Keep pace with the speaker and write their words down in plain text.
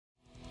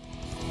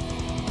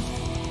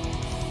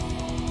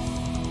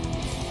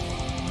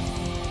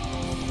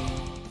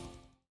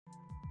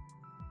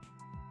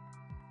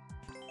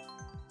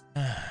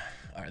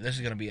Alright, this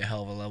is gonna be a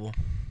hell of a level.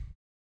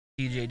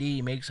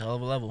 TJD makes a hell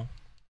of a level.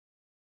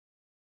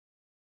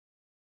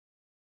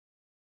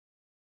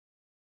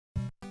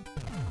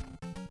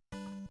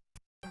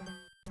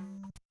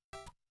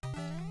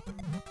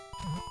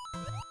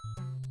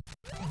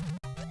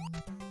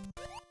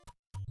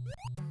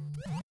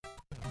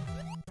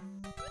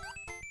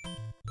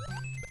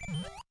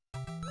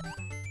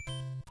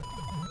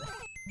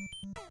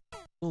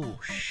 Oh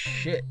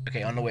shit.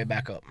 Okay, on the way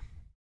back up.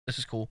 This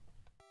is cool.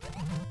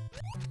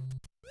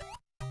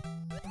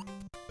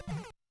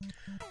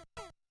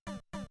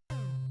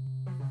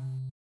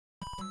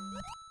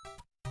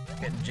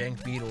 Getting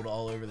jank beetled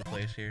all over the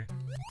place here.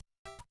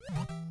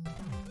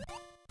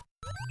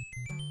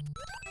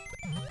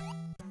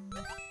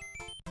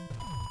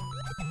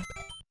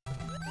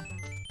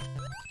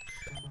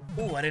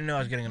 Oh, I didn't know I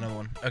was getting another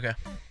one. Okay.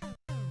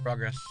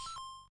 Progress.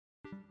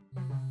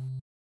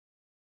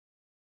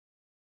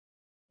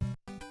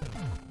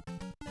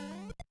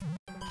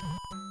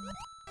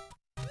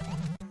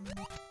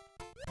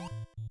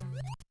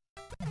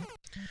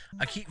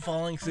 I keep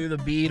falling through the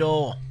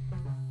beetle.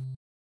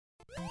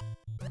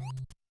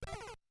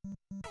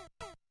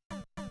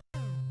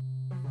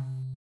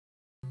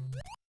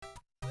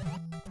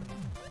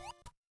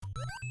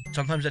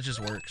 Sometimes that just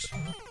works.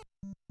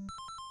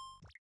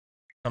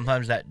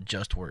 Sometimes that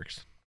just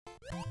works.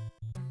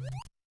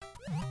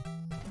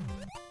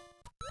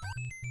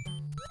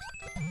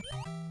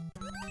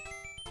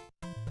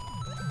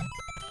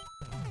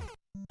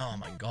 Oh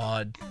my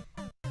god.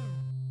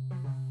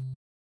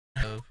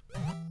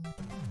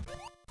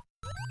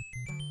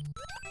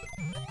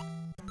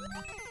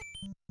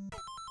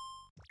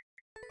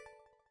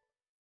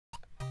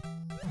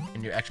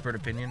 In your expert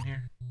opinion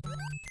here?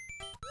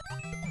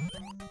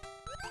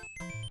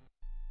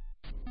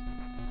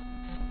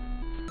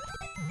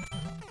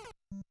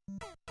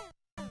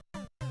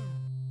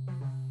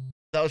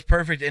 That was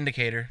perfect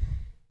indicator.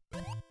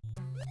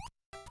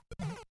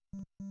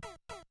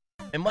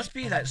 It must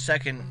be that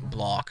second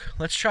block.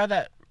 Let's try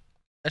that.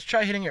 Let's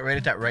try hitting it right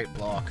at that right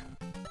block.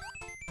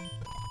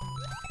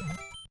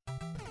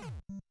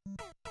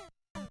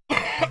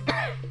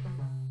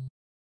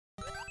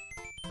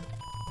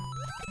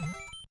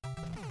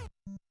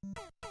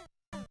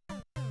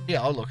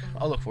 Yeah, I'll look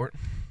for it.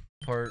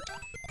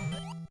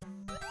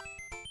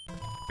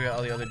 We got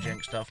all the other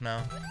jank stuff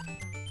now.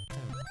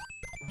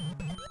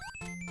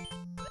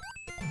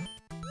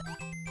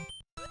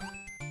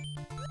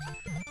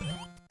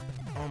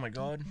 Oh my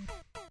god.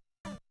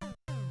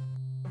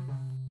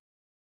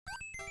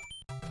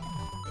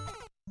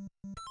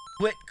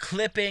 Quit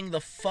clipping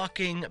the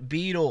fucking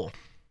beetle.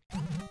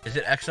 Is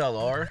it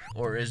XLR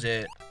or is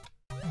it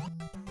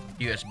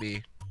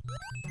USB?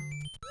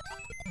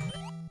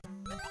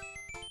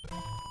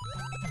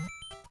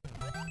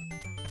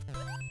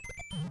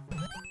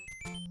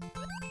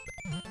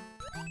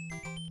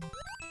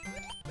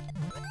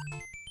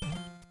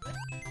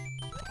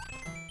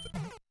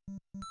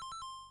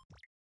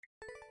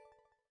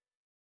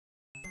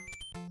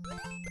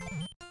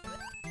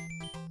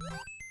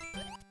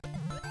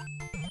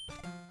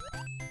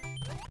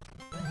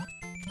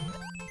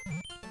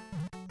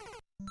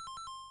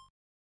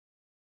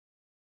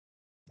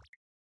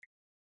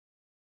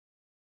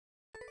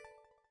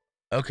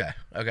 Okay,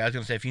 I was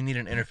gonna say, if you need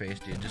an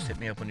interface, dude, just hit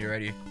me up when you're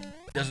ready.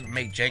 It doesn't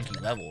make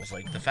janky levels.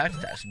 Like, the fact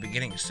that that's the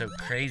beginning is so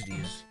crazy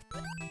is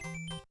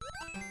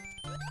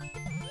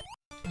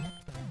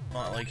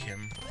not like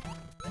him.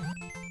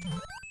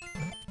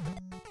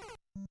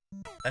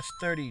 That's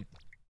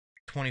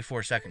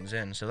 24 seconds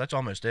in, so that's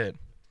almost it.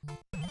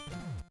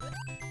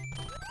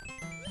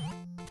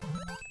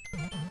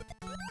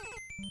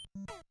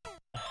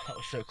 Oh, that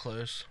was so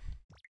close.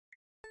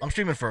 I'm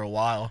streaming for a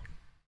while.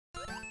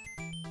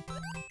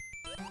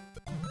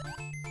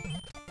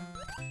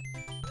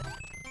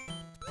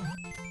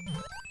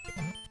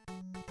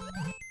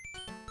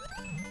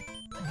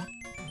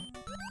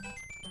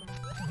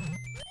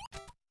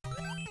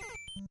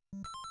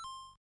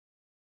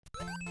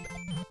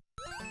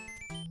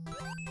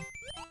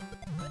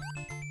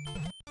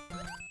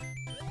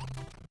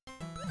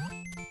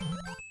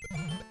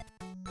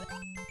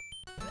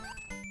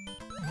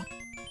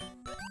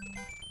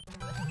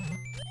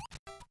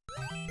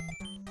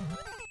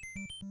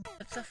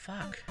 What the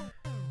fuck?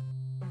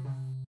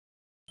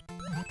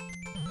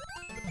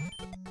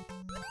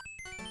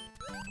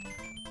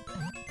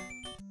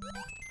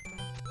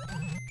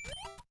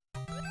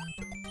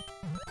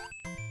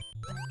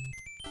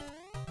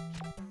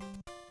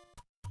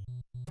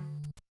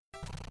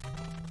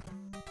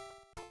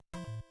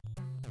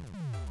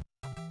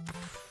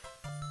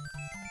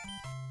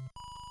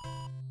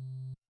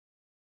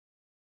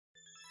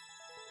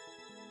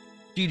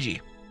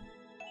 GG.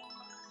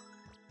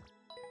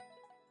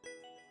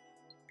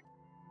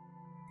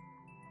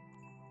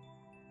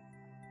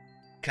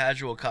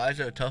 Casual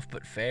Kaizo, tough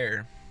but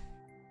fair.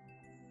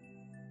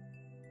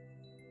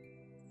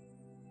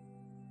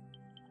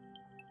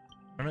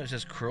 I don't know, it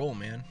says Kroll,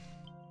 man.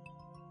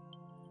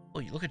 Oh,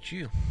 look at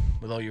you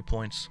with all your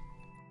points.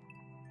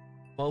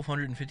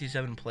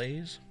 1,257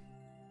 plays.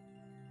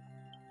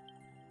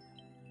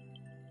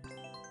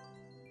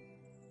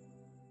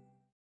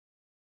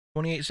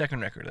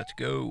 28-second record. Let's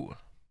go.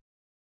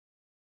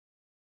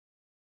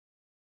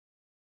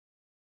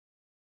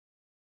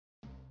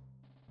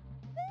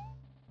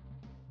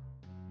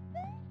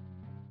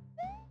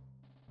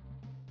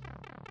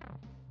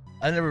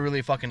 I never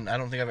really fucking... I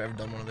don't think I've ever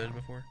done one of those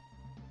before.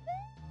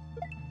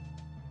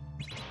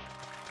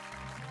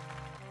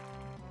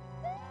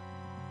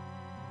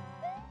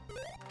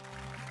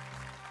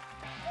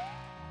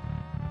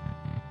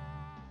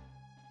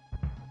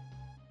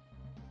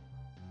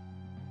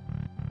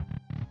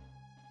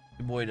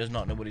 The boy does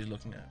not know what he's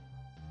looking at.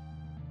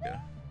 Yeah.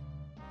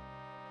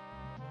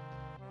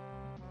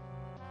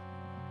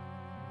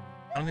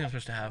 I don't think I'm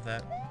supposed to have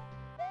that.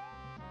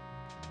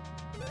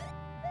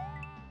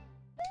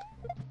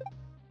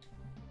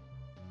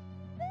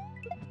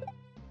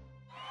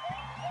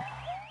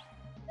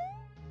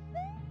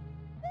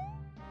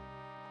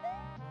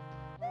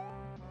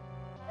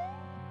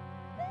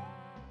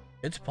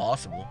 It's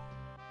possible.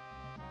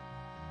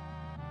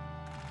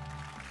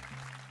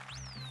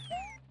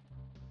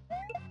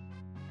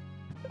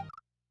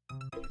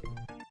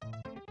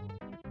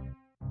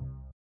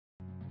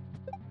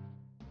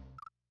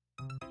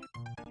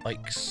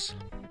 Bikes.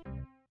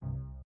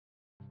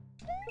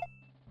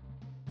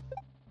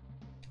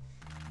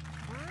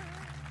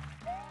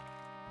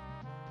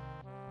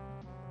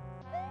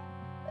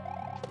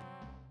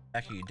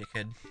 Back here, you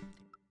dickhead.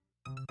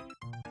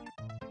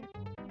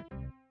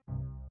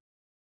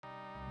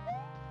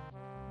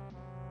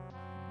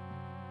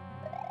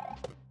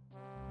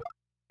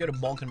 Got a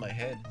bonk in my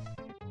head.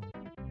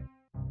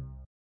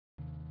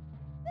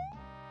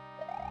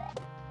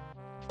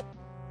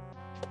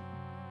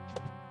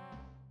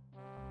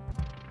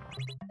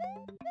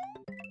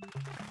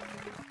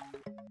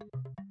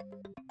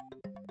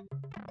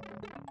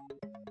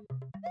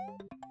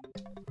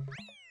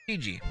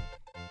 GG.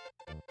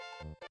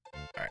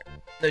 Alright,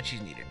 no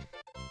cheese needed.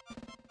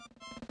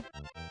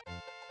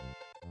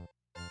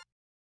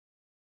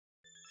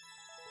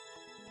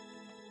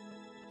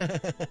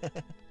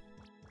 The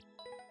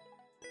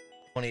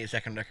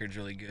 28-second record's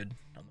really good.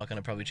 I'm not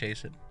gonna probably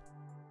chase it.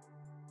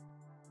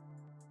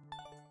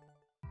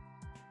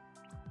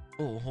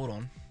 Oh, hold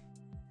on.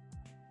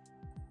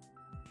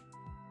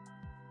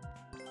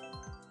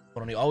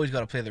 Hold on, you always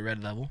gotta play the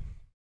red level.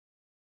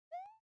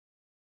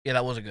 Yeah,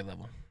 that was a good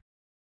level.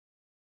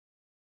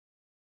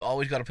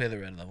 Always gotta play the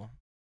red level.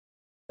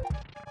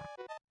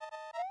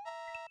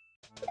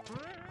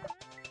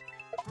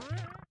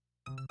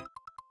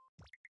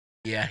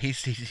 Yeah,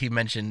 he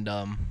mentioned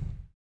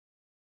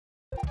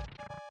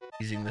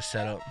using the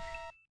setup.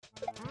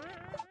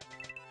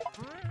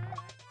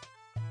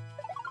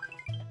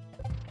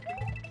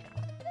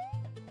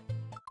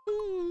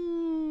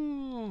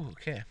 Ooh,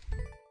 okay.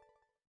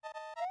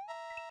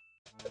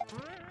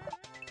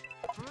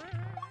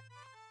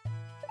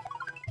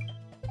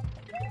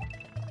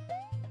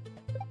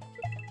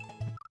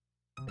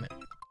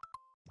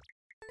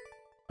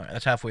 Alright,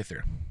 that's halfway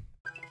through.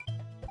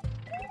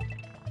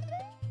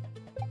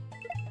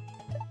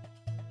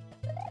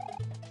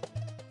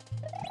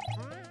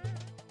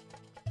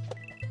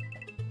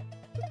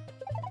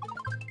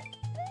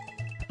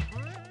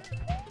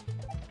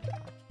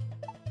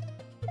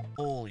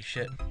 Holy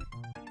shit.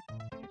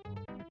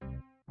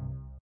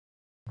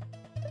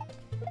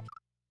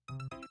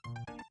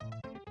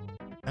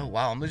 Oh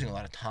wow, I'm losing a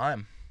lot of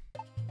time.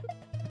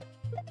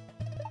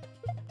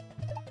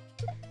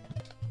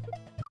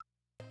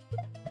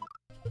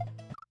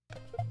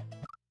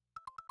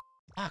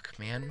 Fuck,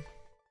 man.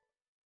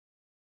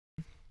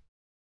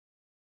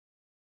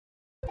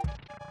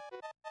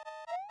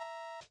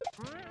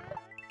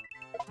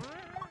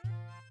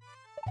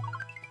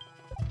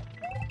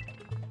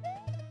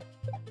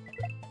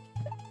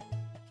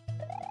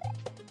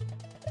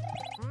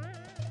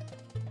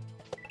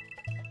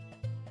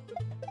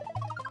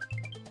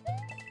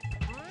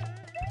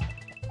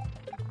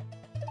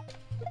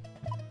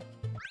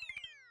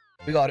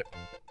 We got it.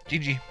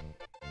 GG.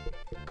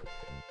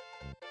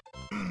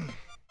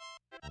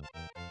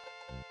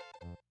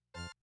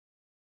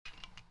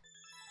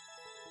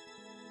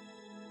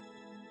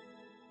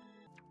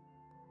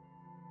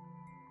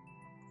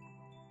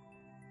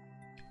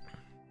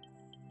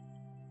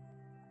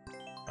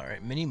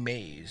 Alright, mini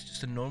maze.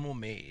 Just a normal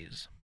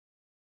maze.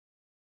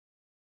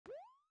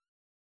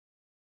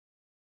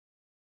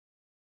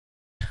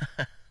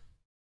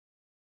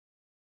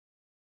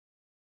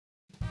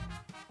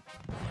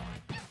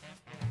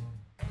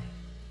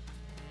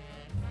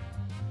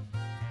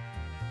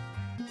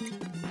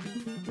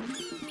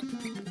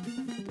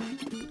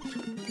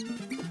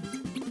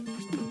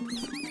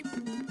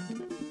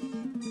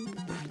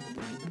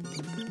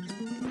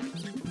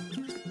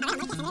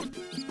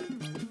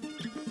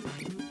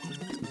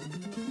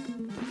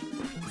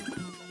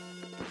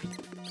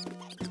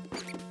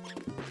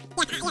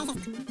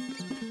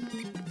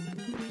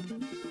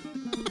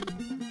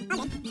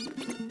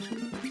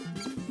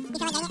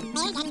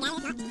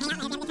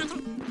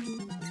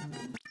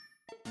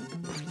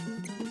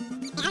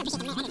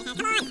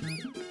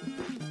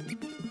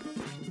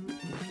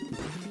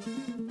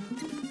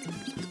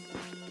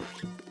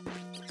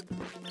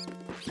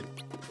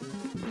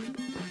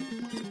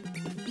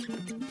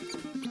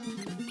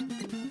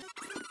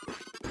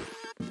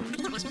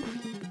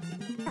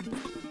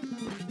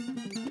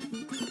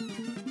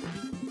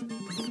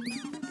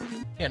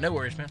 Yeah, no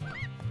worries, man.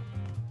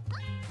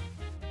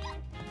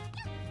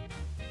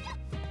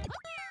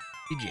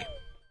 GG.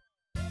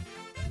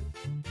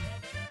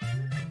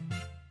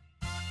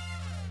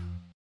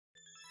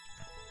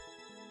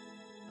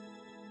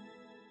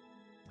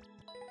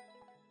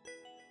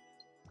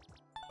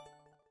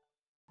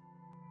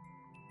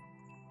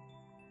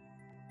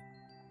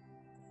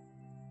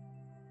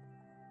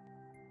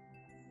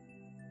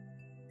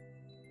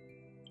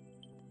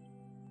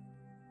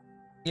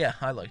 Yeah,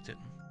 I liked it.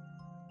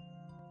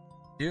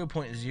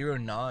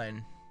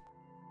 0.09.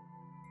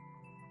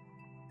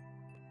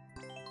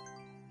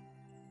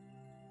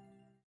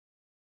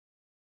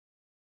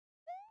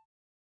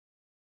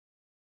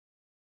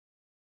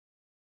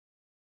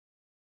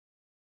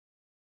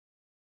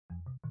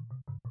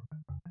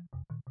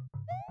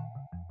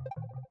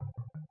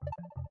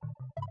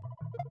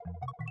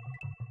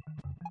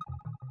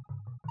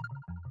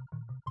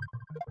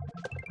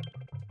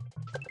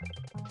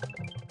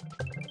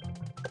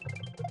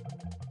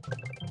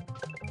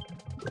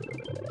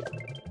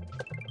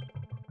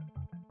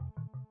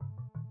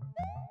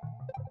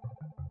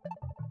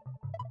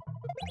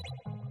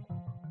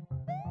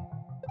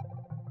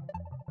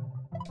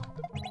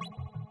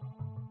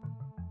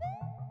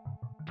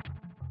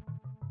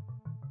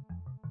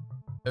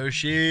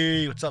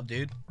 Yoshi, what's up,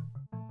 dude?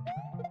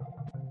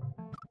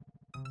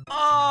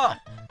 Ah!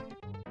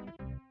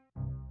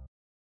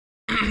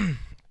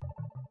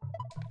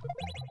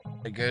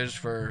 It goes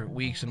for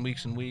weeks and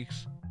weeks and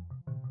weeks.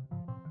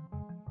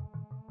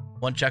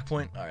 One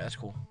checkpoint? Alright, that's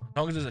cool. As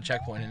long as there's a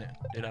checkpoint in it,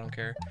 dude, I don't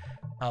care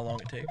how long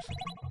it takes.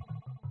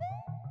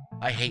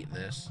 I hate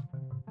this.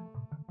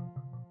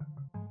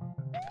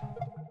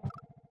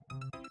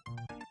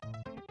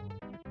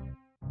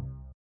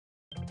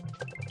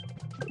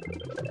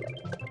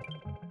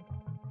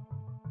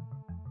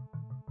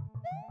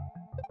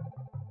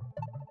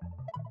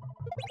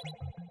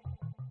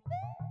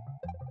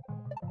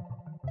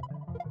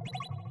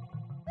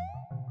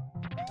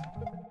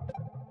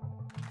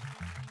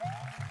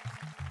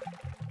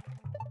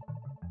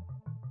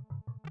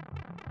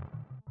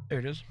 There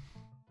it is.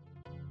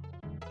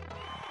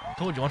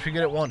 Told you, once we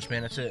get it once,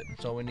 man, that's it.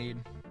 That's all we need.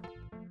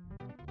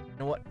 You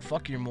know what?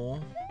 Fuck your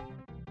mole.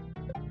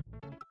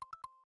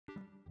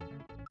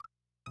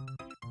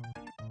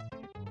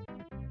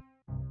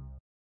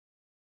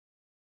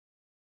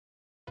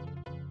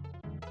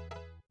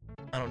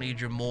 I don't need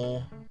your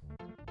mole.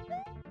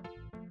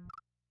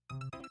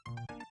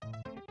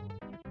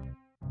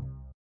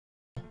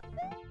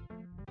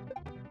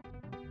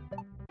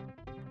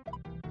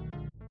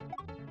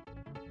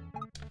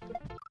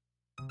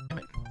 Damn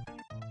it.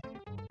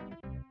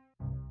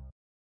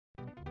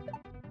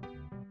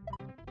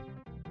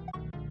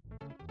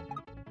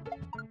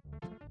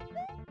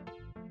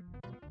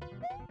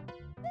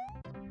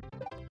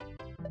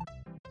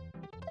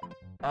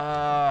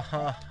 Ah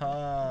ha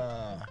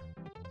ha.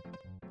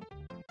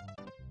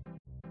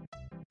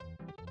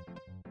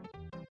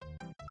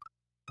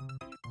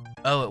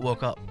 Oh, it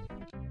woke up.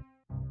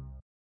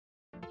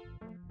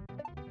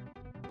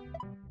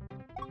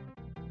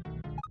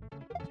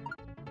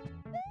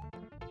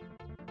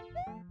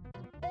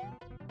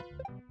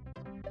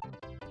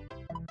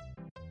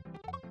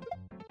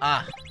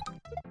 Ah.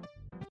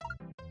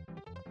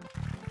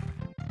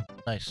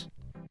 Nice.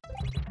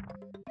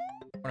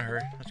 Wanna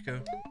hurry? Let's go.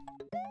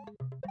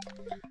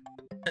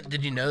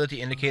 Did you know that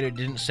the indicator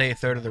didn't say a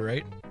third of the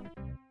right?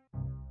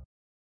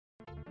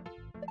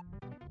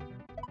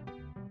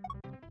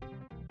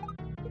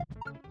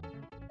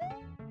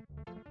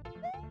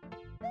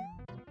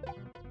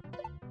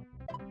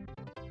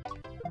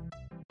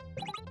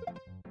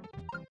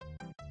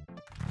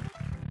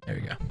 There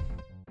we go.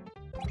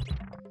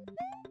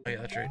 Oh yeah,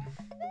 that's right.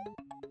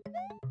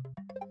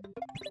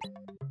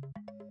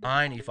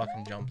 Tiny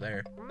fucking jump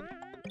there.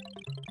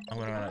 I'm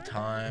gonna run out of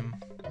time.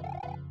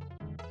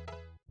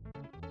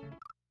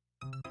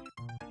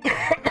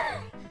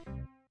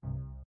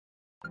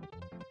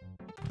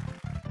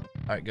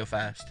 Alright, go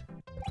fast.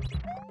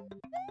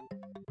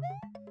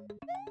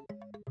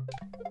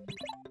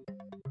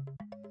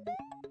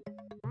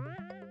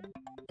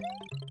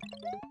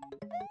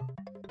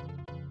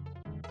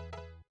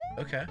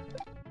 Okay.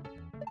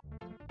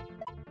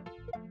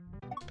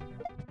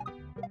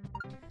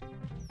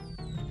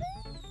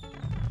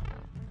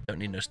 Don't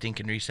need no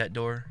stinking reset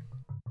door.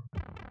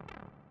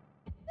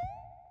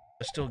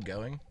 It's still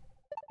going.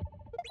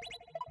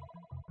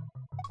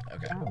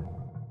 Okay.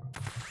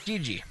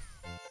 GG.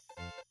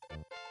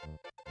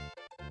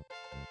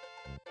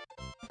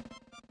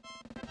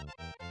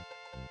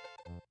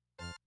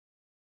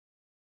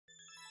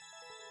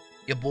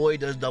 Your boy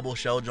does double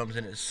shell jumps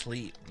in his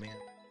sleep, man.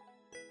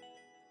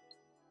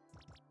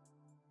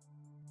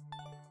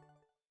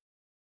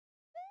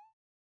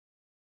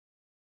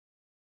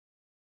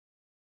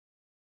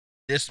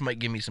 This might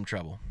give me some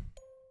trouble.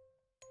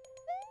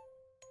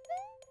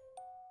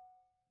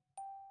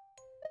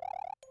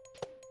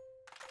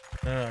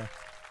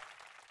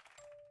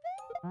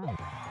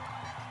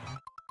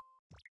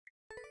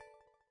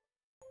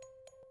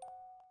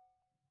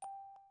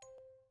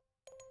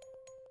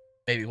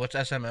 Maybe. What's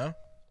SMO?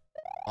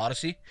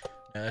 Odyssey?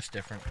 No, that's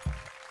different.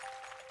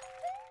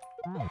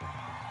 Alright.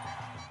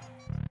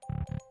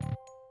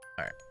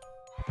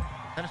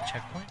 Is that a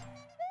checkpoint?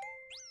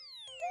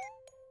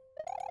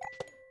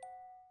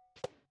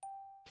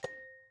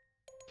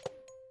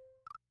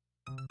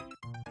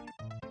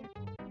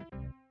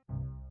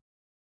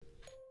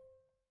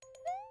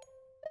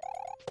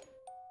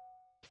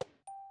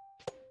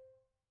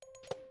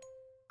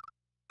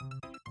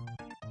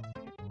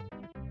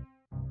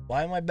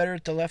 Why am I better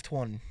at the left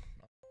one?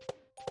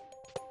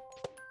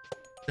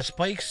 The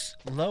spike's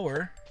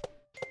lower.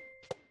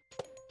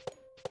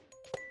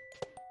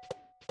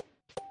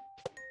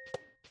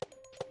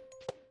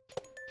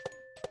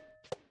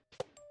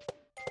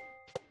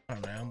 I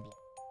don't know.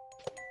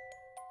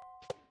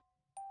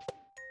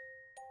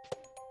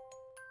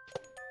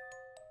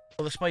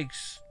 Well, the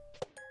spikes.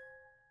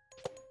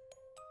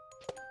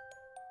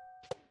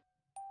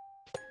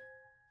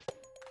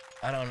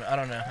 I don't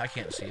know. I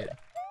can't see it.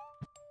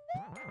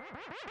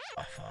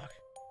 Oh fuck.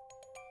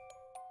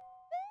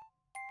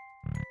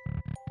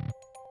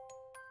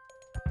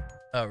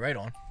 Oh, right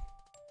on.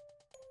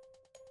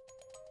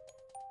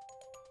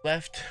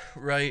 Left,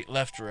 right,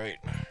 left, right.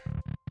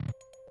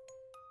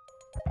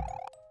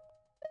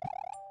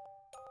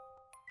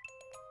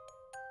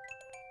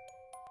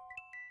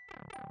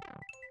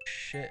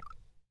 Shit.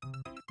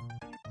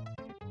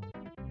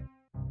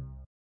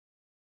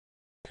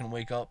 Can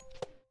wake up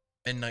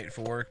midnight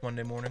for work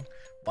Monday morning.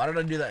 Why did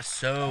I do that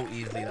so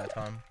easily that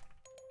time?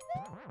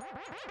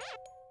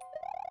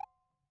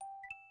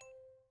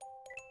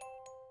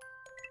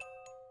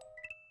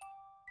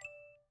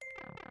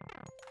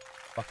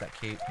 Fuck that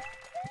cape.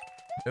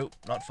 Nope,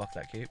 not fuck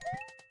that cape.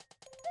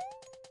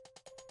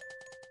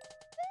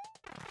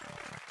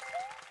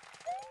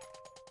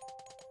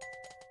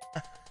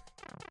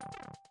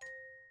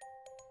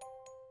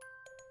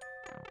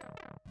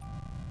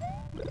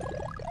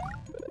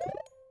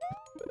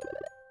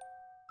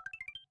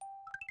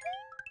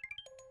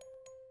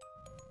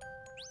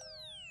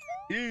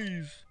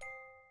 Jeez.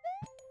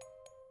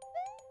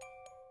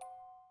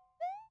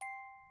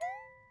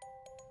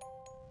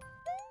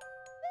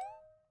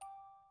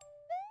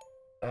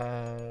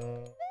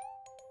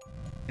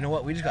 You know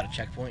what? We just got a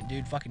checkpoint,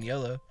 dude. Fucking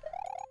YOLO.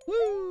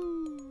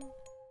 Woo!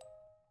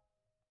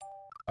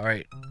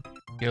 Alright.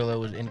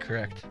 YOLO was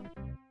incorrect.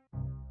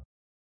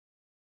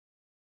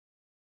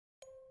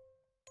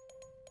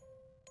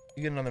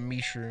 You get another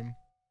mushroom.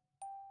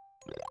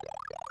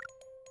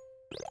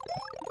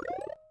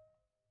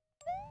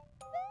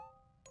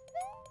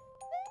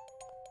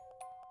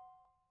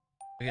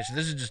 Okay, so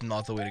this is just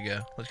not the way to go.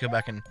 Let's go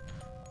back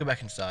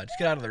inside. Let's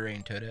get out of the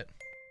rain, Toadette.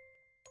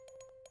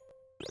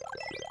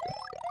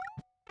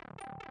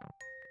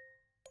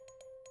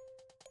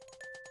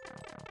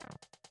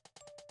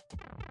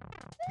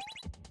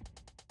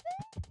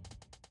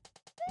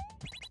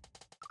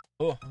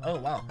 Oh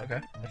wow,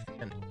 okay. That's the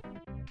end.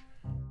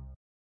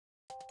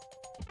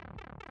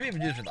 We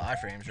even do this with the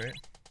iframes, right?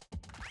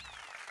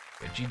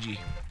 Yeah, GG.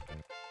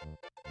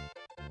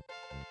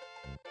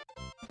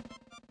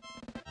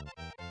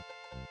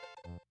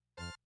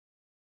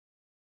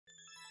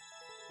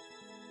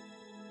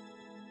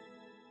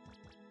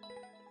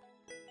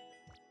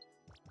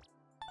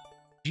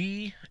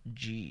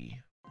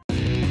 GG.